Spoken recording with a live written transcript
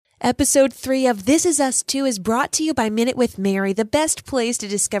Episode 3 of This Is Us 2 is brought to you by Minute with Mary, the best place to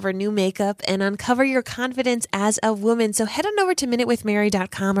discover new makeup and uncover your confidence as a woman. So head on over to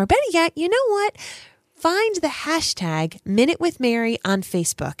minutewithmary.com, or better yet, you know what? Find the hashtag Minute with Mary on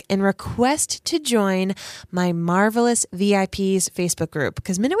Facebook and request to join my Marvelous VIPs Facebook group.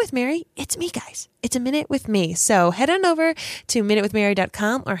 Because Minute with Mary, it's me, guys. It's a minute with me. So head on over to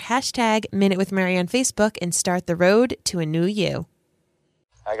minutewithmary.com or hashtag Minute with Mary on Facebook and start the road to a new you.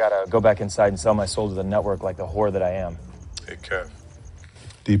 I gotta go back inside and sell my soul to the network like the whore that I am. Hey, Kev.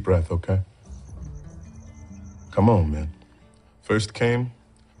 Deep breath, okay? Come on, man. First came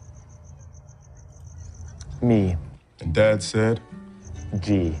Me. and Dad said,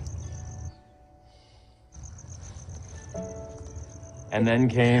 G. And then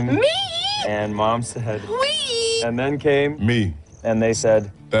came... Me! And Mom said... We! And then came... me. And they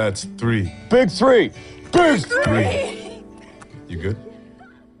said... That's 3. Big 3! Big 3. You good?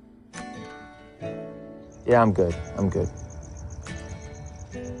 Yeah, I'm good.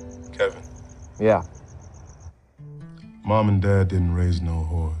 Kevin, Yeah. Mom and Dad didn't raise no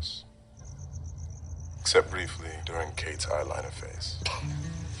whores. Except briefly during Kate's eyeliner phase.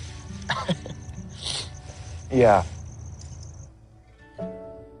 Yeah.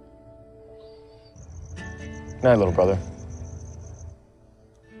 Night, little brother.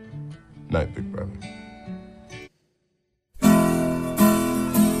 Night, big brother.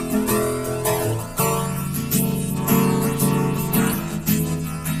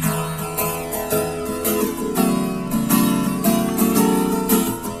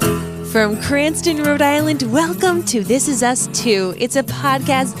 From Cranston, Rhode Island, welcome to This Is Us 2. It's a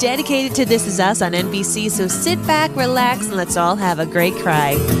podcast dedicated to This Is Us on NBC, so sit back, relax, and let's all have a great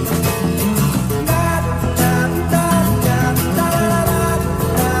cry.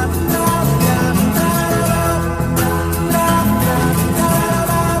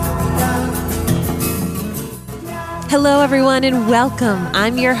 Hello, everyone, and welcome.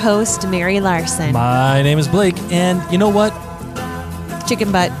 I'm your host, Mary Larson. My name is Blake, and you know what?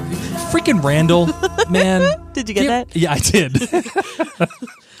 Chicken butt. Freaking Randall, man. Did you get that? Yeah, I did.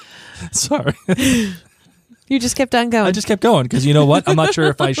 Sorry. You just kept on going. I just kept going because you know what? I'm not sure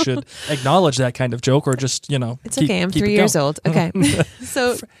if I should acknowledge that kind of joke or just, It's okay. I'm 3 years old. Okay.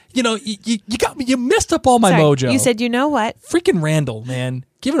 So, you got me. You messed up all my sorry, mojo. You said, you know what? Freaking Randall, man.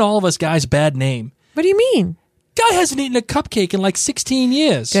 Giving all of us guys a bad name. What do you mean? Guy hasn't eaten a cupcake in like 16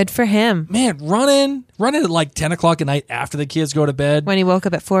 years. Good for him. Man, running at like 10 o'clock at night after the kids go to bed. When he woke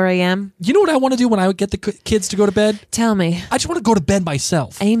up at 4 a.m.? You know what I want to do when I get the kids to go to bed? Tell me. I just want to go to bed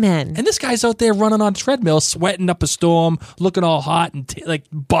myself. Amen. And this guy's out there running on a treadmill, sweating up a storm, looking all hot and like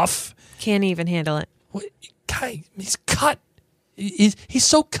buff. Can't even handle it. What, guy, he's cut. He's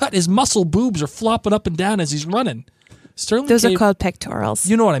so cut, his muscle boobs are flopping up and down as he's running. Those are called pectorals.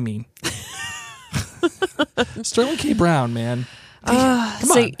 You know what I mean. Sterling K. Brown, man.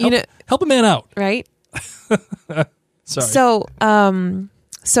 Come on, help a man out. Right? Sorry.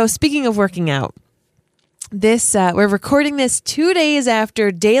 So speaking of working out, this we're recording this 2 days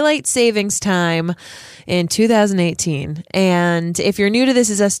after daylight savings time in 2018. And if you're new to This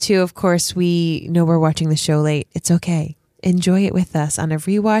Is Us 2, of course, we know we're watching the show late. It's okay. Enjoy it with us on a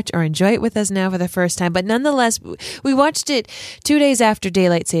rewatch or enjoy it with us now for the first time. But nonetheless, we watched it 2 days after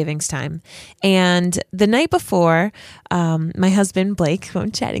daylight savings time. And the night before, my husband, Blake, who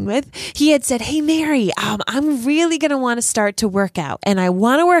I'm chatting with, he had said, hey, Mary, I'm really going to want to start to work out. And I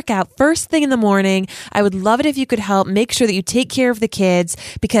want to work out first thing in the morning. I would love it if you could help make sure that you take care of the kids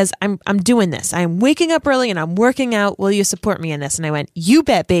because I'm doing this. I'm waking up early and I'm working out. Will you support me in this? And I went, you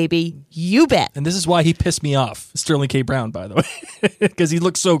bet, baby. You bet. And this is why he pissed me off, Sterling K. Brown, by the way, because he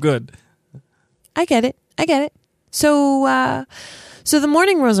looks so good. I get it. So the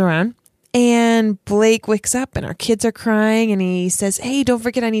morning rolls around and Blake wakes up and our kids are crying and he says, hey, don't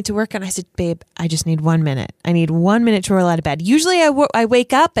forget I need to work. And I said, babe, I just need 1 minute. I need 1 minute to roll out of bed. Usually I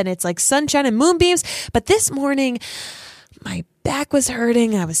wake up and it's like sunshine and moonbeams. But this morning, my back was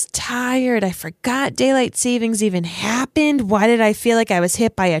hurting. I was tired. I forgot daylight savings even happened. Why did I feel like I was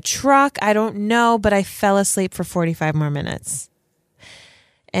hit by a truck? I don't know, but I fell asleep for 45 more minutes.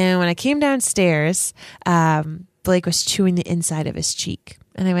 And when I came downstairs, Blake was chewing the inside of his cheek.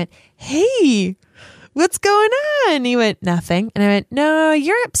 And I went, hey, what's going on? And he went, nothing. And I went, no,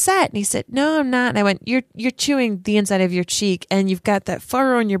 you're upset. And he said, no, I'm not. And I went, you're chewing the inside of your cheek and you've got that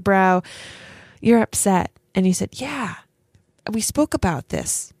furrow on your brow. You're upset. And he said, yeah, we spoke about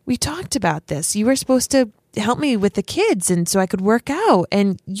this. We talked about this. You were supposed to help me with the kids and so I could work out.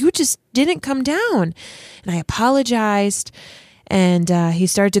 And you just didn't come down. And I apologized. And he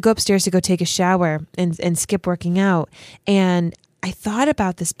started to go upstairs to go take a shower and skip working out. And I thought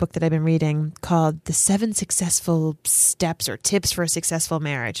about this book that I've been reading called The 7 Successful Steps or Tips for a Successful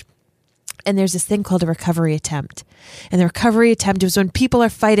Marriage. And there's this thing called a recovery attempt. And the recovery attempt is when people are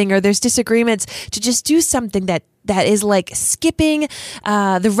fighting or there's disagreements to just do something that is like skipping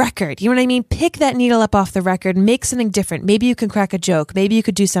the record. You know what I mean? Pick that needle up off the record, make something different. Maybe you can crack a joke. Maybe you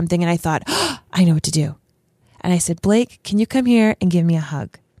could do something. And I thought, I know what to do. And I said, Blake, can you come here and give me a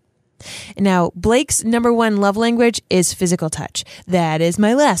hug? Now, Blake's number one love language is physical touch. That is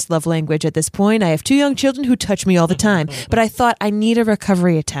my last love language at this point. I have 2 young children who touch me all the time. But I thought I need a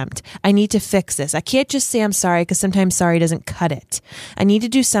recovery attempt. I need to fix this. I can't just say I'm sorry because sometimes sorry doesn't cut it. I need to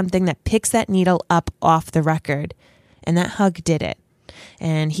do something that picks that needle up off the record. And that hug did it.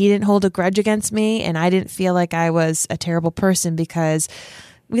 And he didn't hold a grudge against me. And I didn't feel like I was a terrible person because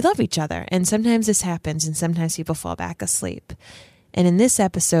we love each other. And sometimes this happens and sometimes people fall back asleep. And in this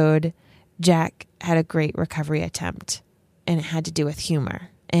episode, Jack had a great recovery attempt, and it had to do with humor.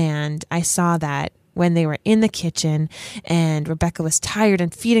 And I saw that when they were in the kitchen, and Rebecca was tired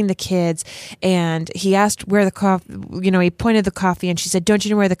and feeding the kids, and he asked where the coffee, he pointed the coffee, and she said, "Don't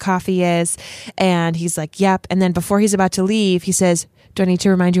you know where the coffee is?" And he's like, "Yep." And then before he's about to leave, he says, "Do I need to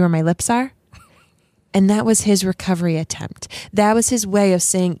remind you where my lips are?" And that was his recovery attempt. That was his way of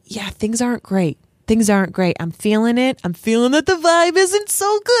saying, yeah, things aren't great. Things aren't great. I'm feeling it. I'm feeling that the vibe isn't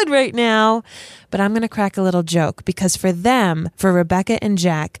so good right now. But I'm going to crack a little joke because for them, for Rebecca and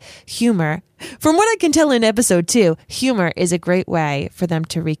Jack, humor, from what I can tell in episode 2, humor is a great way for them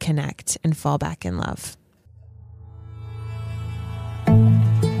to reconnect and fall back in love.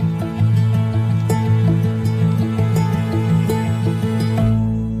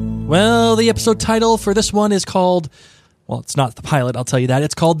 Well, the episode title for this one is called... Well, it's not the pilot, I'll tell you that.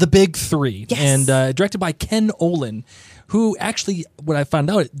 It's called The Big Three. Yes. And directed by Ken Olin, who actually, what I found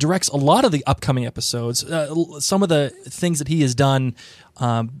out, directs a lot of the upcoming episodes. Some of the things that he has done,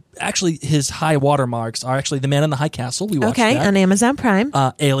 actually his high watermarks are actually The Man in the High Castle. We watched that. On Amazon Prime.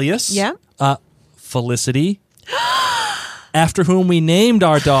 Alias. Yeah. Felicity. After whom we named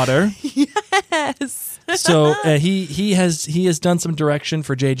our daughter. Yes. So he has done some direction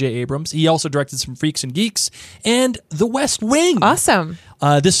for J.J. Abrams. He also directed some Freaks and Geeks and The West Wing. Awesome.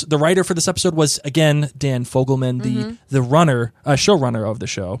 The writer for this episode was again Dan Fogelman, the showrunner of the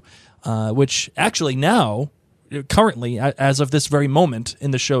show, which actually now, currently, as of this very moment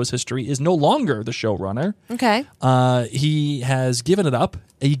in the show's history, is no longer the showrunner. Okay. He has given it up.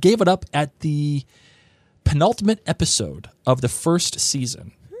 He gave it up at the penultimate episode of the first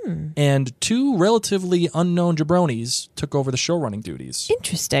season. And 2 relatively unknown jabronis took over the showrunning duties.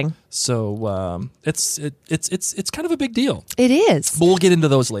 Interesting. So it's kind of a big deal. It is. But we'll get into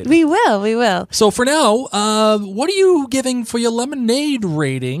those later. We will. So for now, what are you giving for your lemonade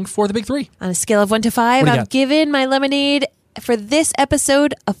rating for the Big Three? On a scale of 1 to 5, What do you I'm got? giving my lemonade for this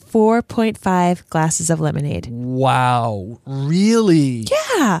episode a 4.5 glasses of lemonade. Wow. Really?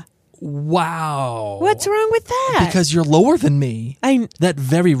 Yeah. Wow. What's wrong with that? Because you're lower than me. That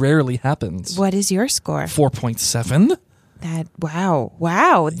very rarely happens. What is your score? 4.7.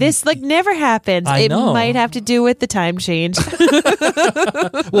 Wow. This never happens. I know. It might have to do with the time change.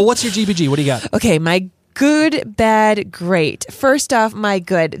 Well, what's your GBG? What do you got? Okay, my good, bad, great. First off, my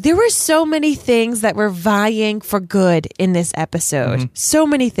good. There were so many things that were vying for good in this episode. So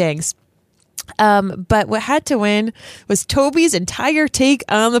many things. But what had to win was Toby's entire take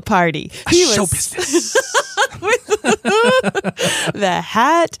on the party. Show business. The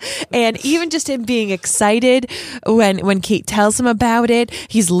hat, and even just him being excited when Kate tells him about it.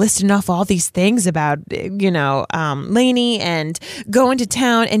 He's listing off all these things about Lainey and going to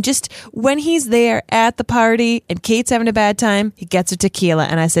town, and just when he's there at the party and Kate's having a bad time, he gets her tequila.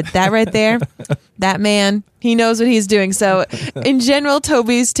 And I said, that right there, that man, he knows what he's doing. So in general,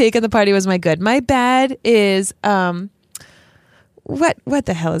 Toby's take on the party was my good. My bad is what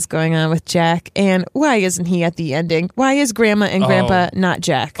the hell is going on with Jack, and why isn't he at the ending? Why is Grandma and Grandpa not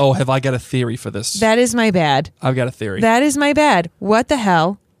Jack? Oh, have I got a theory for this? That is my bad. I've got a theory. That is my bad. What the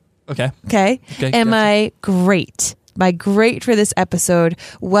hell? Okay. Okay. And gotcha. my great for this episode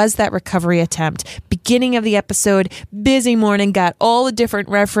was that recovery attempt. Beginning of the episode, busy morning, got all the different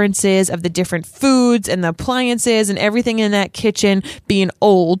references of the different foods and the appliances and everything in that kitchen being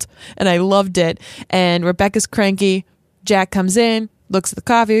old, and I loved it. And Rebecca's cranky. Jack comes in, looks at the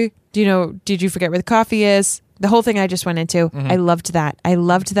coffee. Did you forget where the coffee is? The whole thing I just went into. I loved that. I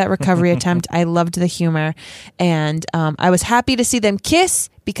loved that recovery attempt. I loved the humor. And I was happy to see them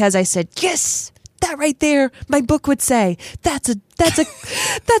kiss because I said, yes, that right there, my book would say, that's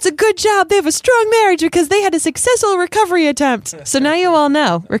that's a good job. They have a strong marriage because they had a successful recovery attempt. So now you all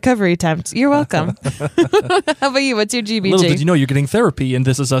know recovery attempt. You're welcome. How about you? What's your GBG? Little did you know you're getting therapy, and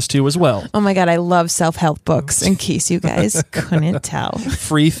This Is Us too as well. Oh my God, I love self-help books. In case you guys couldn't tell,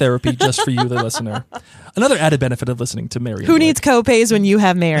 Free therapy just for you, the listener. Another added benefit of listening to Mary. who needs co-pays when you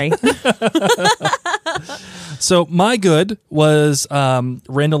have Mary? So my good was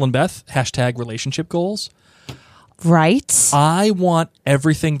Randall and Beth, #relationship goals. Right. I want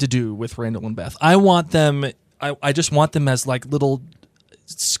everything to do with Randall and Beth. I want them, I just want them as like little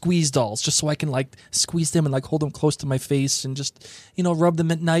squeeze dolls, just so I can like squeeze them and like hold them close to my face and just, rub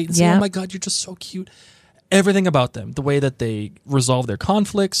them at night and say, Yeah. oh my God, you're just so cute. Everything about them, the way that they resolve their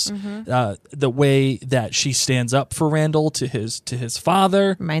conflicts, the way that she stands up for Randall to his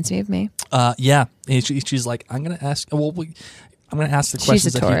father. Reminds me of me. Yeah. And she's like, I'm going to ask, I'm going to ask the questions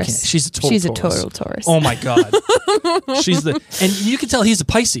She's a that he Taurus. can't. She's a total She's Taurus. a total Taurus. Oh my God. And you can tell he's a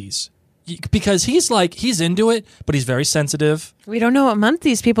Pisces because he's into it, but he's very sensitive. We don't know what month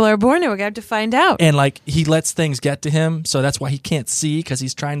these people are born in. We're going to have to find out. And like he lets things get to him. So that's why he can't see because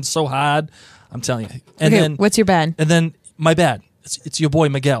he's trying so hard. I'm telling you. And okay, then what's your bad? And then my bad. It's your boy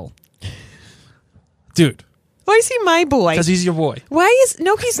Miguel. Dude. Why is he my boy? Because he's your boy.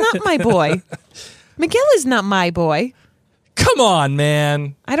 No, he's not my boy. Miguel is not my boy. Come on,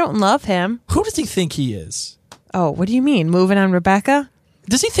 man. I don't love him. Who does he think he is? Oh, what do you mean? Moving on Rebecca?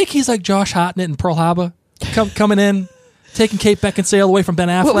 Does he think he's like Josh Hartnett in Pearl Harbor? Coming in, taking Kate Beckinsale away from Ben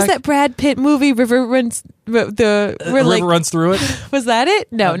Affleck? What was that Brad Pitt movie? River runs runs through it. Was that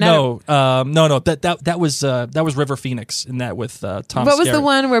it? No, no. That was River Phoenix in that with Tom. What was Skerritt. the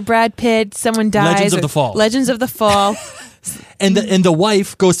one where Brad Pitt, someone dies? Legends of the Fall. Legends of the Fall. And the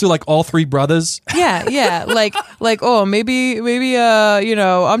wife goes through like all three brothers. Yeah. Like oh maybe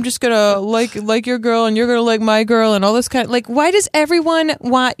I'm just gonna like your girl and you're gonna like my girl and all this kind of like why does everyone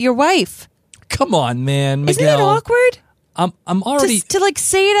want your wife? Come on, man, Miguel. Isn't that awkward? I'm already to like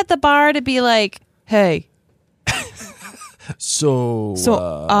say it at the bar to be like, hey. So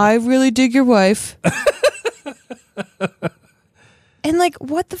I really dig your wife. And like,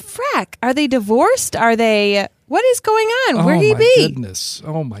 what the frack? Are they divorced? Are they? What is going on? Where'd he be?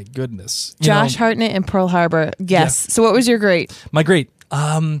 Oh my goodness. Josh Hartnett and Pearl Harbor. Yes. Yeah. So what was your great? My great.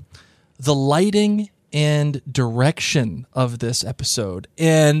 The lighting and direction of this episode.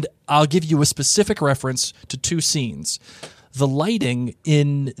 And I'll give you a specific reference to two scenes. The lighting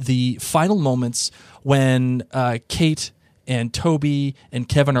in the final moments when Kate and Toby and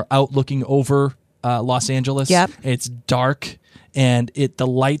Kevin are out looking over Los Angeles. Yep. It's dark and the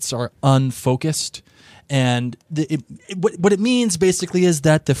lights are unfocused. And what it means basically is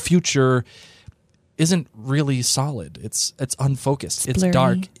that the future isn't really solid. It's unfocused. It's blurry.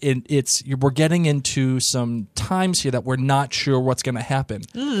 Dark. And we're getting into some times here that we're not sure what's going to happen.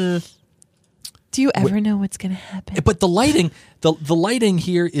 Do you ever know what's going to happen? But the lighting, the lighting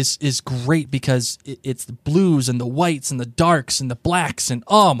here is great because it's the blues and the whites and the darks and the blacks and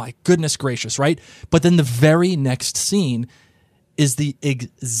oh my goodness gracious, right? But then the very next scene is the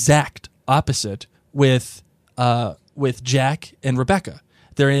exact opposite with Jack and Rebecca.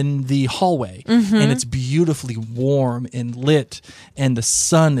 They're in the hallway and it's beautifully warm and lit and the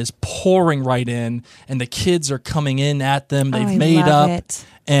sun is pouring right in and the kids are coming in at them. They've made love up it.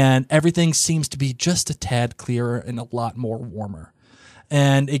 and everything seems to be just a tad clearer and a lot more warmer.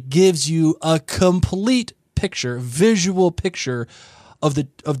 And it gives you a complete picture, visual picture of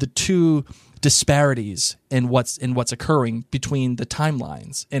the two disparities in what's occurring between the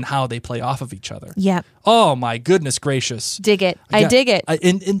timelines and how they play off of each other. Yeah. Oh my goodness gracious. Dig it. I dig it.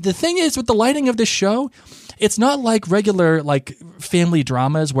 And the thing is with the lighting of this show, it's not like regular like family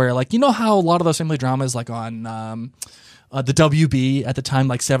dramas where like, you know how a lot of those family dramas like on the WB at the time,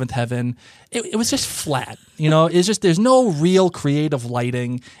 like Seventh Heaven, it was just flat. It's just there's no real creative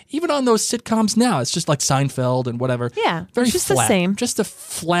lighting. Even on those sitcoms now, it's just like Seinfeld and whatever. Yeah, very it's just flat. the same. Just a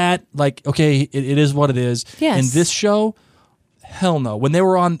flat, like okay, it is what it is. Yes. In this show, hell no. When they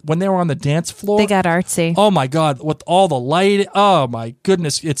were on the dance floor, They got artsy. oh my god, with all the light, oh my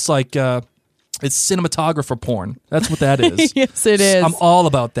goodness, it's like it's cinematographer porn. That's what that is. Yes, it is. I'm all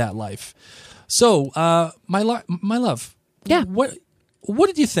about that life. So, my love. Yeah. What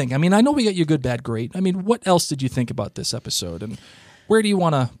did you think? I mean, I know we got you good, bad, great. I mean, what else did you think about this episode, and where do you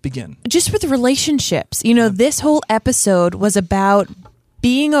want to begin? Just with relationships. This whole episode was about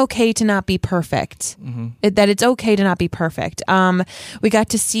being okay to not be perfect. That it's okay to not be perfect. We got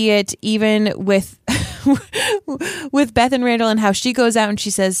to see it even with with Beth and Randall, and how she goes out and she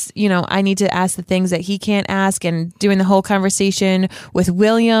says, you know, I need to ask the things that he can't ask, and doing the whole conversation with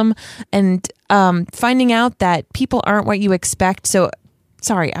William, and finding out that people aren't what you expect. So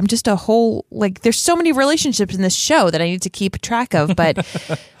sorry, I'm just a whole, like, there's so many relationships in this show that I need to keep track of, but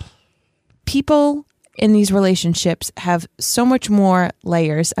people in these relationships have so much more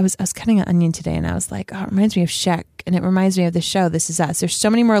layers. I was cutting an onion today, and I was like, oh, it reminds me of Shaq, and it reminds me of the show This Is Us. There's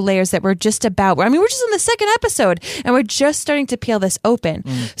so many more layers that we're just about. I mean, we're just in the second episode, and we're just starting to peel this open.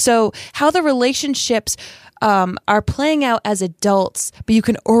 So how the relationships are playing out as adults, but you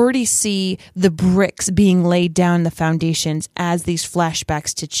can already see the bricks being laid down, the foundations, as these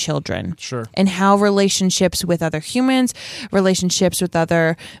flashbacks to children. Sure. And how relationships with other humans, relationships with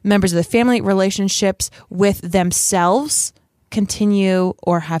other members of the family, relationships with themselves continue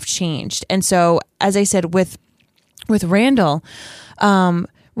or have changed. And so, as I said, with Randall,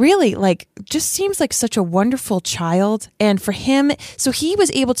 really, like, just seems like such a wonderful child. And for him, so he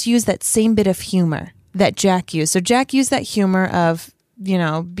was able to use that same bit of humor that Jack used. So Jack used that humor of, you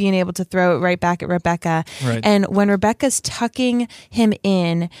know, being able to throw it right back at Rebecca. Right. And when Rebecca's tucking him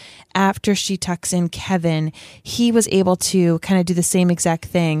in after she tucks in Kevin, he was able to kind of do the same exact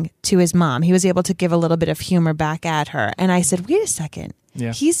thing to his mom. He was able to give a little bit of humor back at her. And I said, wait a second.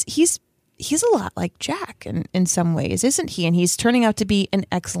 Yeah. He's a lot like Jack in some ways, isn't he? And he's turning out to be an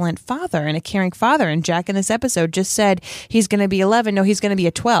excellent father and a caring father. And Jack in this episode just said he's going to be 11. No, he's going to be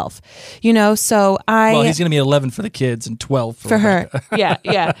a 12. You know, so Well, he's going to be 11 for the kids and 12 for her.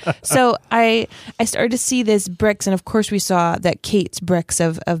 Yeah. So I started to see this bricks, and of course we saw that Kate's bricks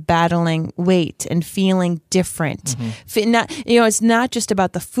of battling weight and feeling different. Not, you know, it's not just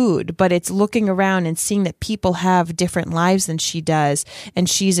about the food, but it's looking around and seeing that people have different lives than she does, and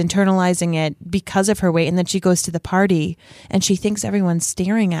she's internalizing it because of her weight. And then she goes to the party and she thinks everyone's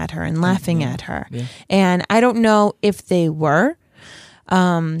staring at her and laughing at her. Yeah. And I don't know if they were.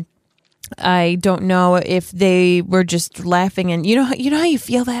 I don't know if they were just laughing. And you know how you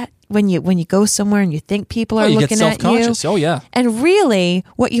feel that when you go somewhere and you think people are looking get at you. Oh yeah. And really,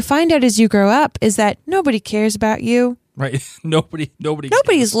 what you find out as you grow up is that nobody cares about you. Right.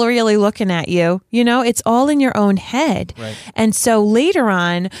 Nobody's really looking at you. You know, it's all in your own head. Right. And so later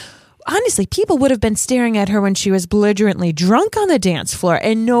on, honestly, people would have been staring at her when she was belligerently drunk on the dance floor,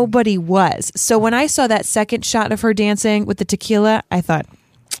 and nobody was. So when I saw that second shot of her dancing with the tequila, I thought,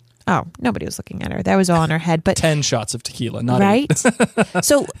 oh, nobody was looking at her. That was all in her head. But 10 shots of tequila, not right. 8.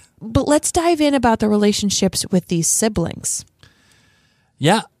 So, but let's dive in about the relationships with these siblings.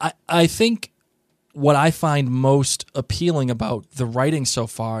 Yeah, I think what I find most appealing about the writing so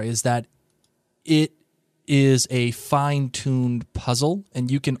far is that it is a fine-tuned puzzle, and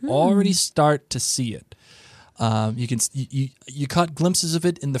you can already start to see it. You caught glimpses of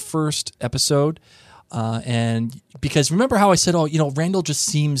it in the first episode, and because remember how I said, oh, you know, Randall just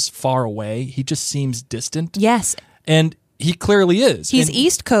seems far away. He just seems distant. Yes, and he clearly is. He's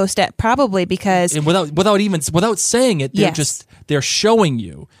East Coast probably because and without saying it, they're showing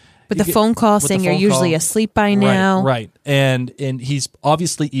you. With the phone call saying you're usually asleep by now. Right. And he's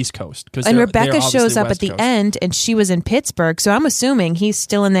obviously East Coast. And Rebecca shows up at the end, and she was in Pittsburgh, so I'm assuming he's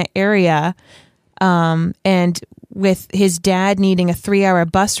still in that area. And with his dad needing a 3-hour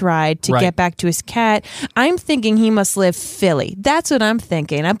bus ride to get back to his cat, I'm thinking he must live Philly. That's what I'm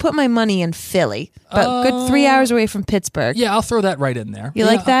thinking. I put my money in Philly, but good 3 hours away from Pittsburgh. Yeah, I'll throw that right in there. You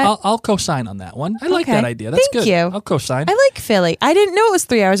like that? I'll co-sign on that one. I like that idea. That's Thank good. you. I'll co-sign. I like Philly. I didn't know it was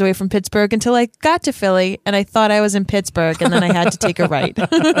 3 hours away from Pittsburgh until I got to Philly, and I thought I was in Pittsburgh, and then I had to take a right.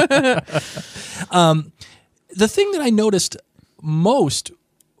 The thing that I noticed most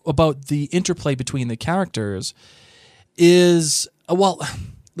about the interplay between the characters is, well,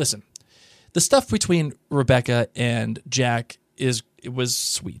 listen, the stuff between Rebecca and Jack was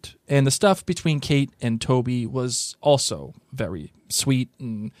sweet, and the stuff between Kate and Toby was also very sweet,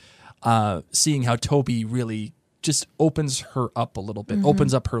 and seeing how Toby really just opens her up a little bit,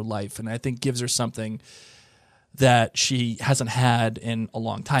 opens up her life, and I think gives her something that she hasn't had in a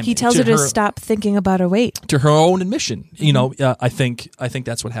long time. He tells her to stop thinking about her weight. To her own admission. You know, I think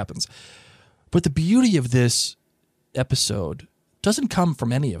that's what happens. But the beauty of this episode doesn't come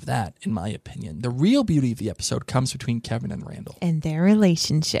from any of that, in my opinion. The real beauty of the episode comes between Kevin and Randall. And their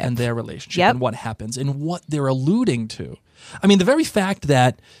relationship. And what happens and what they're alluding to. I mean, the very fact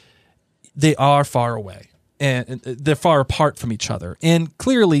that they are far away and they're far apart from each other. And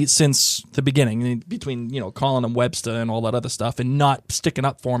clearly, since the beginning, between, you know, Colin and Webster and all that other stuff and not sticking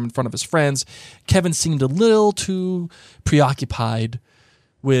up for him in front of his friends, Kevin seemed a little too preoccupied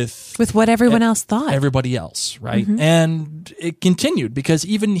with what everyone else thought. Everybody else, right? And it continued because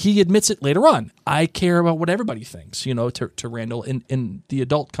even he admits it later on. I care about what everybody thinks, to Randall in the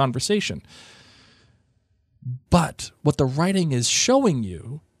adult conversation. But what the writing is showing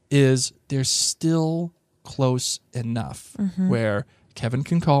you is they're still close enough where Kevin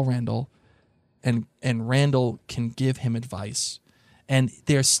can call Randall and Randall can give him advice. And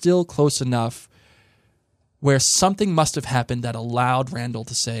they're still close enough where something must have happened that allowed Randall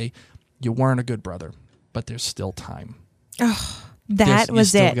to say, you weren't a good brother, but there's still time. Oh, that You was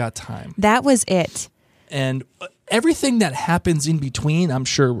still it. got time. That was it. And everything that happens in between, I'm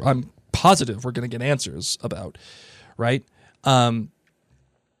positive we're going to get answers about, right? But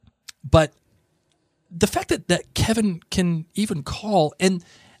the fact that Kevin can even call and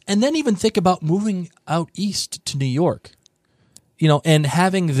then even think about moving out east to New York, and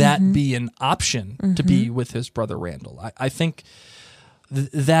having that be an option to be with his brother Randall. I think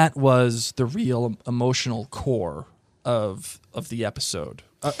that was the real emotional core of the episode.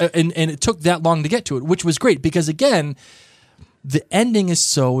 And it took that long to get to it, which was great because, again, the ending is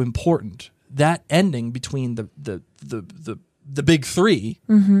so important. That ending between the big three,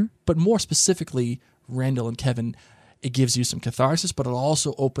 but more specifically, Randall and Kevin, it gives you some catharsis, but it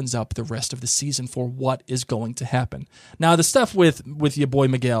also opens up the rest of the season for what is going to happen. Now, the stuff with your boy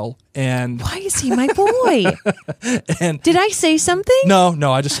Miguel and Why is he my boy? and Did I say something? no,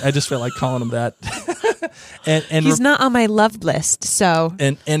 I just felt like calling him that. and He's not on my love list, so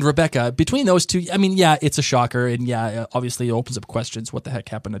and Rebecca, between those two, I mean, yeah, it's a shocker, and yeah, obviously it opens up questions. What the heck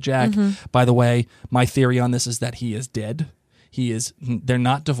happened to Jack? By the way, my theory on this is that he is dead. They're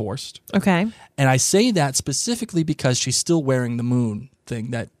not divorced. okay. And I say that specifically because she's still wearing the moon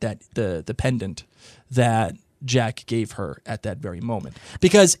thing, that the pendant that Jack gave her at that very moment.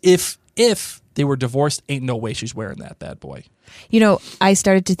 Because if they were divorced, ain't no way she's wearing that bad boy. I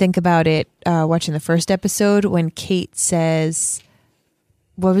started to think about it watching the first episode when Kate says,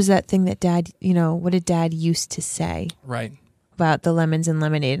 what was that thing that Dad, what did Dad used to say Right. about the lemons and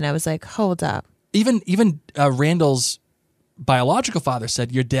lemonade? And I was like, hold up. Even Randall's biological father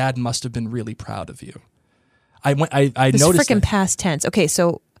said, your dad must have been really proud of you. I This noticed freaking that. past tense. Okay,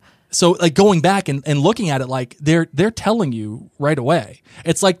 so So like going back and looking at it, like they're telling you right away.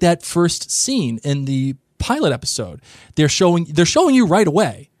 It's like that first scene in the pilot episode. They're showing you right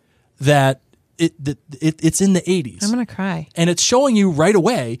away that it's in the 80s. I'm going to cry. And it's showing you right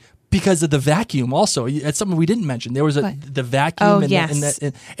away because of the vacuum also. It's something we didn't mention. There was the vacuum. Oh, and yes.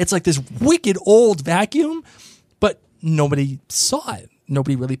 and it's like this wicked old vacuum, but nobody saw it.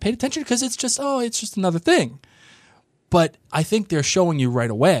 Nobody really paid attention because it's just another thing. But I think they're showing you right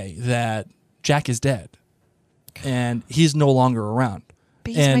away that Jack is dead and he's no longer around.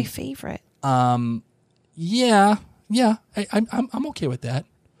 But he's my favorite. Yeah. I'm okay with that.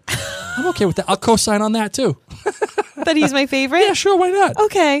 I'm okay with that. I'll co-sign on that too. That he's my favorite? Yeah, sure. Why not?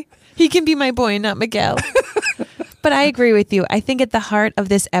 Okay. He can be my boy, not Miguel. But I agree with you. I think at the heart of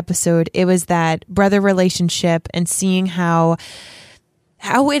this episode, it was that brother relationship and seeing how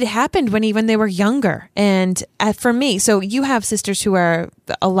it happened when they were younger. And for me, so you have sisters who are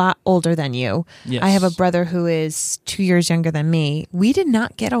a lot older than you. Yes. I have a brother who is 2 years younger than me. We did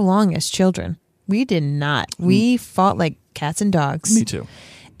not get along as children. We did not. We fought like cats and dogs. Me too.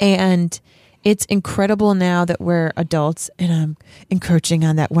 And it's incredible now that we're adults, and I'm encroaching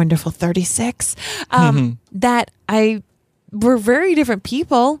on that wonderful 36, that we're very different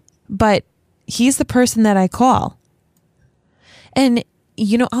people, but he's the person that I call. And,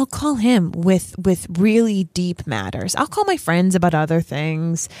 I'll call him with really deep matters. I'll call my friends about other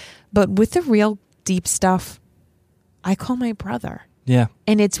things, but with the real deep stuff, I call my brother. Yeah.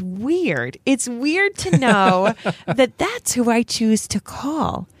 And it's weird. It's weird to know that that's who I choose to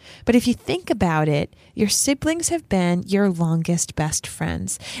call. But if you think about it, your siblings have been your longest best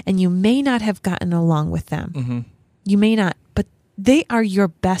friends, and you may not have gotten along with them. Mm-hmm. You may not, but they are your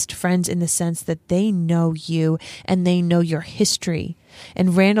best friends in the sense that they know you and they know your history.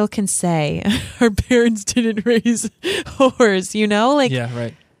 And Randall can say, our parents didn't raise whores, Yeah,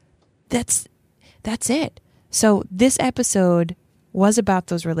 right. That's it. So this episode was about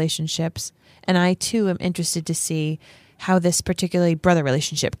those relationships, and I too am interested to see how this particularly brother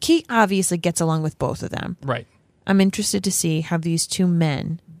relationship. Kate obviously gets along with both of them. Right. I'm interested to see how these two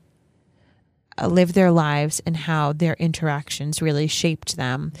men live their lives and how their interactions really shaped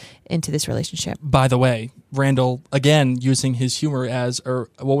them into this relationship. By the way, Randall, again, using his humor as a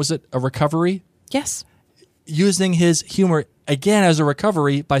recovery? Yes. Using his humor again as a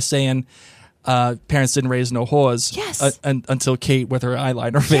recovery by saying, parents didn't raise no whores Yes. until Kate with her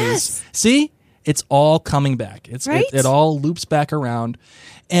eyeliner phase. Yes. See? It's all coming back. Right? It all loops back around.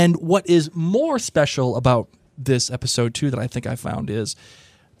 And what is more special about this episode, too, that I think I found is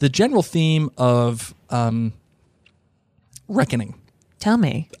the general theme of reckoning. Tell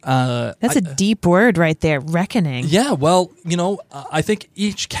me. That's a deep word right there, reckoning. Yeah, well, I think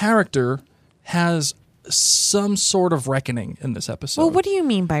each character has some sort of reckoning in this episode. Well, what do you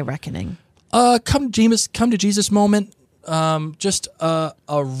mean by reckoning? Come to Jesus moment. Just a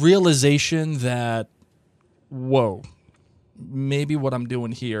realization that, whoa, maybe what I'm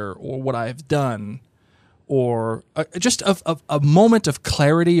doing here or what I've done, or just a moment of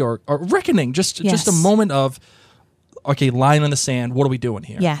clarity or reckoning, just a moment of, okay, line in the sand, what are we doing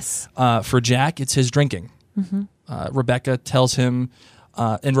here? Yes. For Jack, it's his drinking. Rebecca tells him,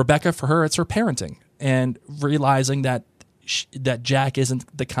 and Rebecca, for her, it's her parenting, and realizing that that Jack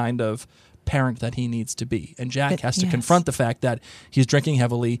isn't the kind of parent that he needs to be. And Jack has to confront the fact that he's drinking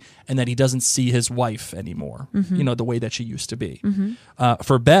heavily and that he doesn't see his wife anymore, the way that she used to be.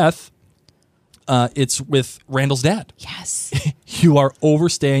 For Beth, it's with Randall's dad. Yes. You are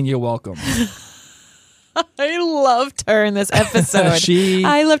overstaying your welcome. I loved her in this episode.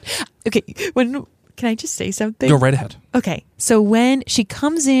 Okay, can I just say something? Go right ahead. Okay, so when she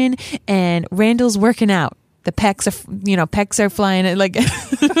comes in and Randall's working out, the pecs are flying like,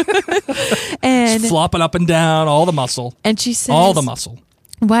 and Just flopping up and down, all the muscle. And she says, all the muscle.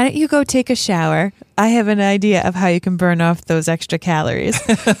 Why don't you go take a shower? I have an idea of how you can burn off those extra calories.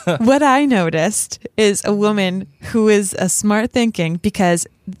 What I noticed is a woman who is a smart thinking, because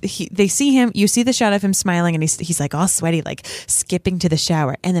they see him, you see the shot of him smiling, and he's like all sweaty, like skipping to the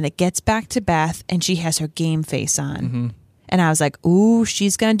shower. And then it gets back to Beth and she has her game face on. And I was like, ooh,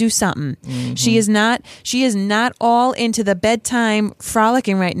 she's going to do something. She is not all into the bedtime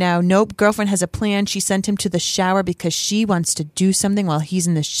frolicking right now. Nope. Girlfriend has a plan. She sent him to the shower because she wants to do something while he's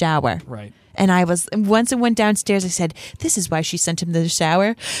in the shower. Right. And once it went downstairs, I said, this is why she sent him to the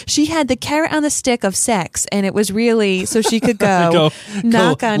shower. She had the carrot on the stick of sex, and it was really so she could knock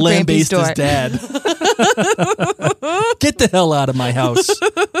on Grampy's door. His dad. Get the hell out of my house,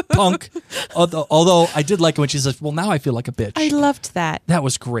 punk. Although I did like it when she says, well, now I feel like a bitch. I loved that. That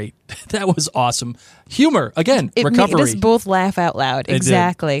was great. That was awesome. Humor, again, it recovery. It made us both laugh out loud.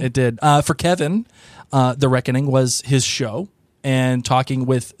 Exactly. It did. For Kevin, The Reckoning was his show, and talking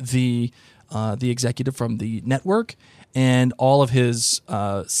with the executive from the network and all of his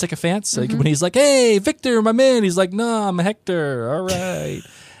sycophants. Like when he's like, hey, Victor, my man. He's like, no, I'm Hector. All right.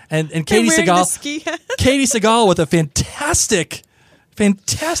 And Katie Seagal with a fantastic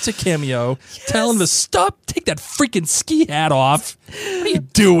cameo, telling him to stop, take that freaking ski hat off. What are you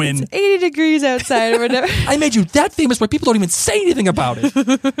doing? It's 80 degrees outside or whatever. I made you that famous where people don't even say anything about it.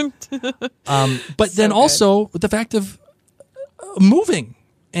 But then also with the fact of moving.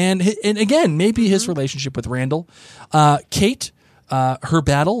 And again, maybe his relationship with Randall. Kate, her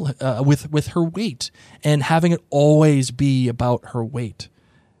battle with her weight and having it always be about her weight.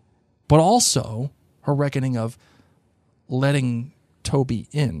 But also her reckoning of letting Toby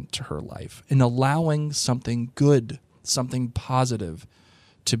into her life and allowing something good, something positive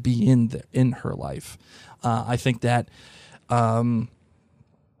to be in her life. I think that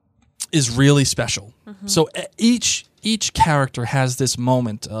is really special. So each character has this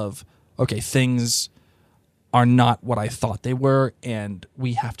moment of, okay, things are not what I thought they were, and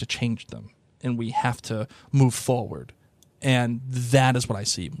we have to change them, and we have to move forward. And that is what I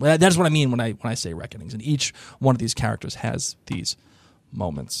see. That is what I mean when I say reckonings. And each one of these characters has these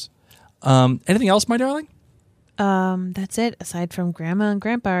moments. Anything else, my darling? That's it. Aside from Grandma and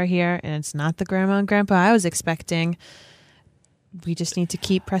Grandpa are here, and it's not the Grandma and Grandpa I was expecting. We just need to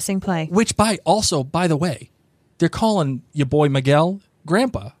keep pressing play. Which, by the way, they're calling your boy Miguel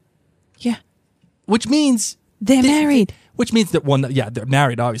Grandpa. Yeah. Which means they're married. Which means that they're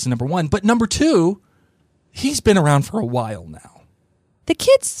married, obviously, number one. But number two, he's been around for a while now. The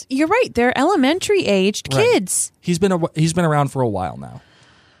kids, you're right. They're elementary aged kids. He's been around for a while now.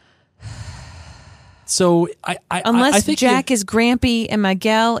 So unless I think Jack is Grampy and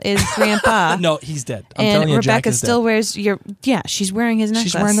Miguel is Grandpa. No, he's dead. I'm and telling you, Rebecca Jack is still dead. wears she's wearing his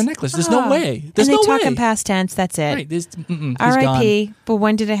necklace. She's wearing the necklace. There's no way. There's and no they talk way. in past tense. That's it. Right. He's R.I.P. gone. But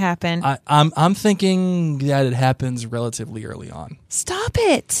when did it happen? I'm thinking that it happens relatively early on. Stop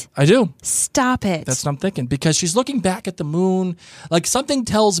it. I do. Stop it. That's what I'm thinking, because she's looking back at the moon. Like, something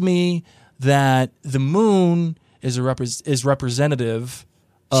tells me that the moon is representative.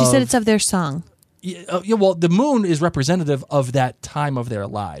 She said it's of their song. Yeah, well, the moon is representative of that time of their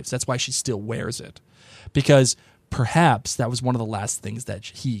lives. That's why she still wears it, because perhaps that was one of the last things that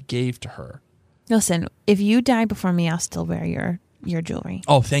he gave to her. Listen, if you die before me, I'll still wear your jewelry.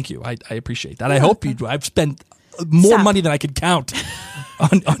 Oh, thank you. I appreciate that. I hope you do. I've spent more money than I could count.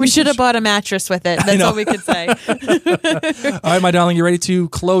 We should have bought a mattress with it. That's all we could say. All right, my darling, you ready to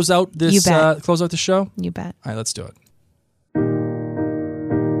close out this? Close out the show? You bet. All right, let's do it.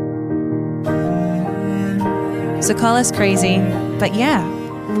 So call us crazy, but yeah,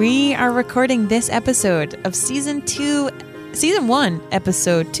 we are recording this episode of season 1,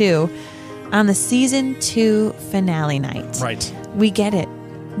 episode 2, on the season 2 finale night. Right. We get it.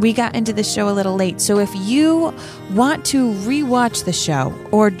 We got into the show a little late. So if you want to rewatch the show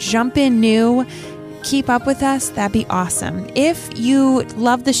or jump in new, keep up with us, that'd be awesome. If you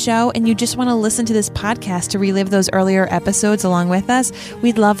love the show and you just want to listen to this podcast to relive those earlier episodes along with us,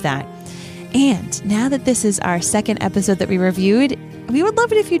 we'd love that. And now that this is our second episode that we reviewed, we would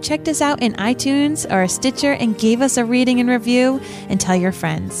love it if you checked us out in iTunes or Stitcher and gave us a rating and review and tell your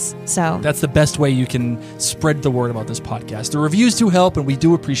friends. So that's the best way you can spread the word about this podcast. The reviews do help, and we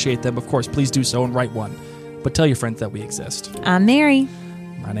do appreciate them. Of course, please do so and write one. But tell your friends that we exist. I'm Mary.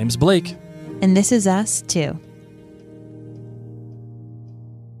 My name's Blake. And this is us, too.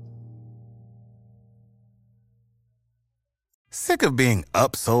 Sick of being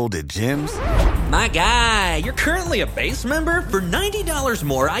upsold at gyms? My guy, you're currently a base member? For $90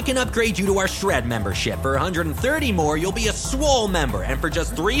 more, I can upgrade you to our Shred membership. For $130 more, you'll be a Swole member. And for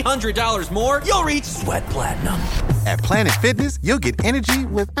just $300 more, you'll reach Sweat Platinum. At Planet Fitness, you'll get energy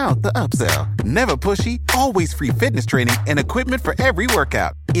without the upsell. Never pushy, always free fitness training and equipment for every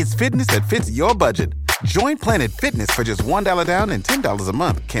workout. It's fitness that fits your budget. Join Planet Fitness for just $1 down and $10 a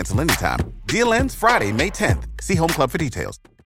month. Cancel anytime. Deal ends Friday, May 10th. See Home Club for details.